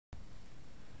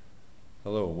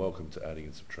Hello and welcome to adding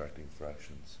and subtracting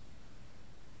fractions.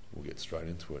 We'll get straight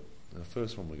into it. The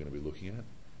first one we're going to be looking at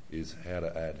is how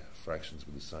to add fractions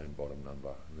with the same bottom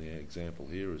number. And the example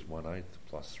here is 1/8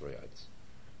 plus 3/8.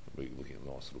 We're looking at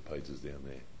nice little pizzas down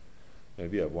there. Now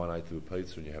if you have 1/8 of a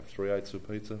pizza and you have 3/8 of a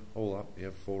pizza, all up you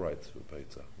have 4/8 of a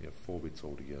pizza. You have 4 bits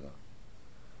altogether.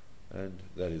 And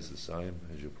that is the same,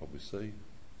 as you'll probably see,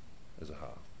 as a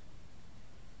half.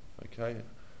 Okay?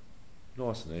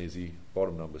 Nice and easy,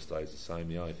 bottom number stays the same,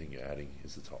 the only thing you're adding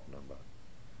is the top number.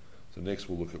 So next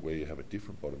we'll look at where you have a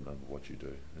different bottom number, what you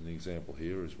do. And the example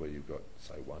here is where you've got,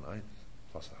 say, 1/8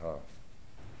 plus a half.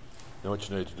 Now what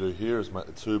you need to do here is make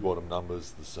the two bottom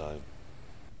numbers the same.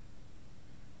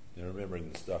 Now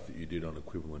remembering the stuff that you did on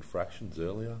equivalent fractions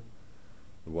earlier,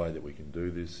 the way that we can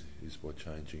do this is by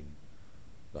changing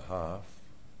the half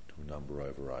to a number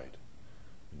over 8.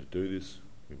 And to do this,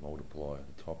 we multiply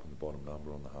the top and the bottom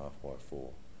number on the half by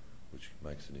 4, which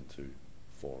makes it into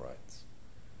 4/8.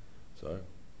 So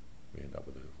we end up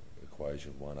with the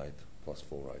equation 1/8 plus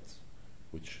 4/8,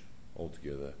 which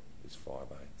altogether is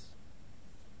 5/8.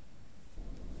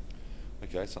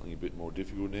 Okay, something a bit more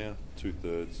difficult now,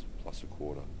 2/3 plus a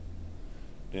quarter.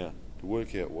 Now, to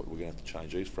work out what we're going to have to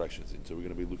change these fractions into, we're going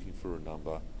to be looking for a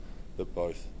number that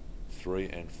both 3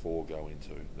 and 4 go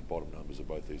into, the bottom numbers of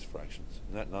both these fractions.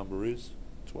 And that number is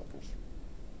 12.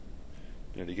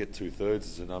 Now to get 2/3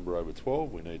 as a number over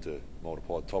 12, we need to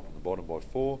multiply the top and the bottom by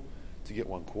 4. To get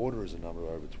 1/4 as a number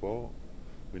over 12,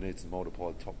 we need to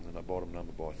multiply the top and the bottom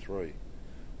number by 3.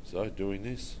 So doing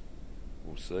this,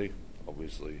 we'll see,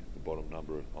 obviously the bottom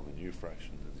number on the new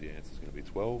fraction, the answer is going to be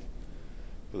 12.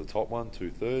 For the top one,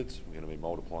 2/3, we're going to be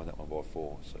multiplying that one by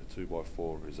 4. So 2 by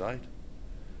 4 is 8.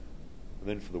 And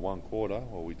then for the 1/4,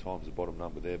 well, we times the bottom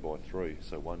number there by 3.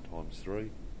 So 1 times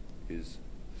 3 is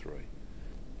 3.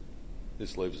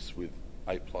 This leaves us with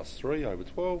 8 plus 3 over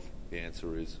 12. The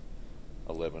answer is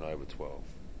 11 over 12.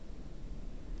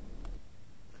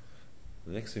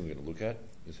 The next thing we're going to look at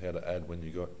is how to add when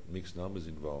you've got mixed numbers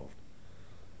involved.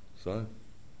 So,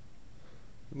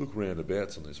 look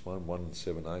roundabouts on this one, 1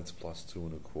 7/8 plus 2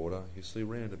 1/4. You see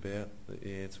roundabout, the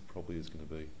answer probably is going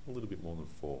to be a little bit more than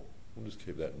 4. We'll just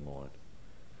keep that in mind.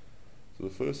 So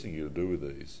the first thing you've got to do with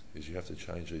these is you have to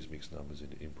change these mixed numbers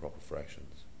into improper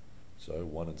fractions. So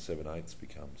 1 7/8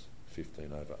 becomes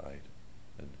 15 over 8,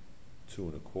 and 2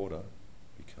 1/4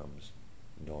 becomes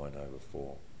 9 over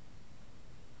 4.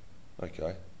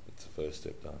 Okay, that's the first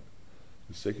step done.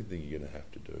 The second thing you're going to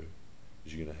have to do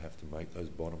is you're going to have to make those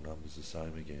bottom numbers the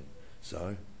same again.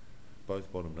 So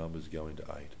both bottom numbers go into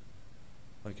 8.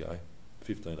 Okay,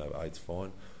 15 over 8 is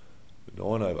fine. The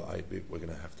 9 over 8 bit we're going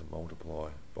to have to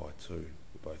multiply by 2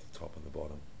 for both the top and the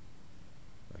bottom.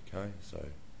 Okay,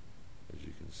 so as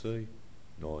you can see,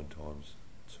 9 times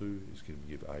 2 is going to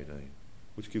give 18,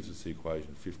 which gives us the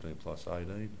equation 15 plus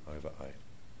 18 over 8.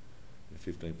 And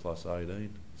 15 plus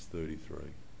 18 is 33.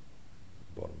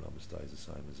 The bottom number stays the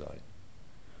same as 8.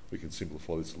 We can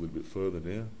simplify this a little bit further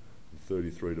now. And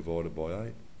 33 divided by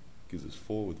 8 gives us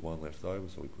 4 with 1 left over,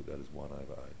 so we put that as 1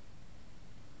 over 8.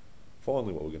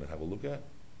 Finally, what we're going to have a look at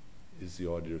is the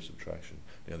idea of subtraction.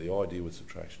 Now, the idea with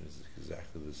subtraction is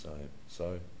exactly the same.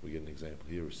 So, we get an example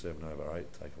here of 7 over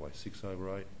 8, take away 6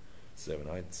 over 8,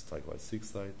 7/8, take away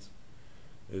 6/8.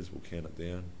 As we'll count it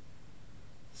down,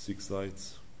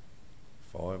 6/8,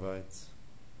 5/8,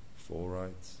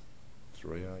 4/8,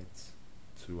 3/8,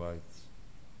 2/8,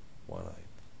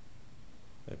 1/8.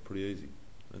 That's pretty easy.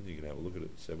 And you can have a look at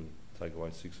it. 7 take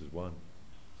away 6 is 1.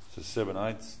 So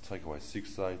 7/8 take away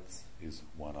 6/8 is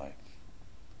 1/8.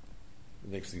 The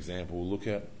next example we'll look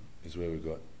at is where we've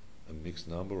got a mixed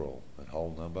number or a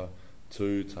whole number.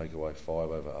 2 take away 5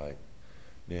 over 8.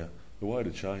 Now, the way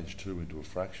to change 2 into a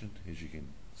fraction is you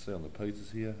can see on the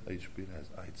pizzas here, each bit has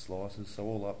 8 slices. So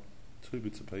all up, 2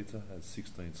 bits of pizza has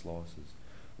 16 slices.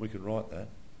 We can write that,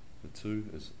 the 2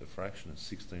 as a fraction of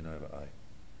 16 over 8.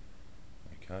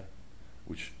 Okay,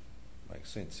 which makes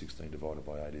sense. 16 divided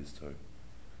by 8 is 2.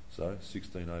 So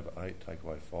 16 over 8 take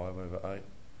away 5 over 8.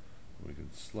 We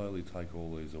can slowly take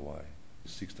all these away.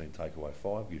 16 take away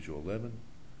 5 gives you 11,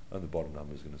 and the bottom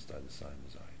number is going to stay the same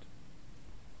as 8.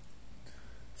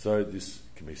 So this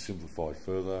can be simplified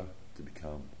further to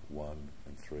become 1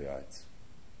 3/8.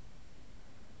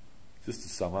 Just to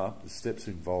sum up, the steps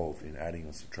involved in adding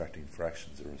or subtracting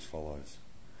fractions are as follows.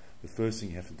 The first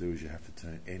thing you have to do is you have to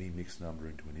turn any mixed number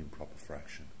into an improper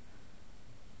fraction.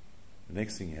 The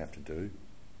next thing you have to do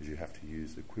is you have to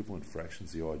use equivalent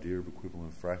fractions, the idea of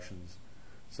equivalent fractions,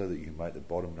 so that you can make the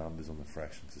bottom numbers on the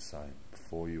fractions the same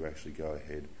before you actually go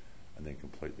ahead and then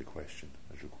complete the question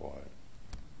as required.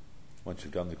 Once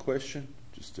you've done the question,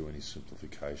 just do any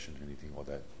simplification, anything like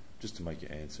that, just to make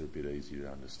your answer a bit easier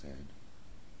to understand.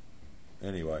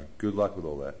 Anyway, good luck with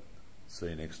all that. See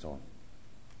you next time.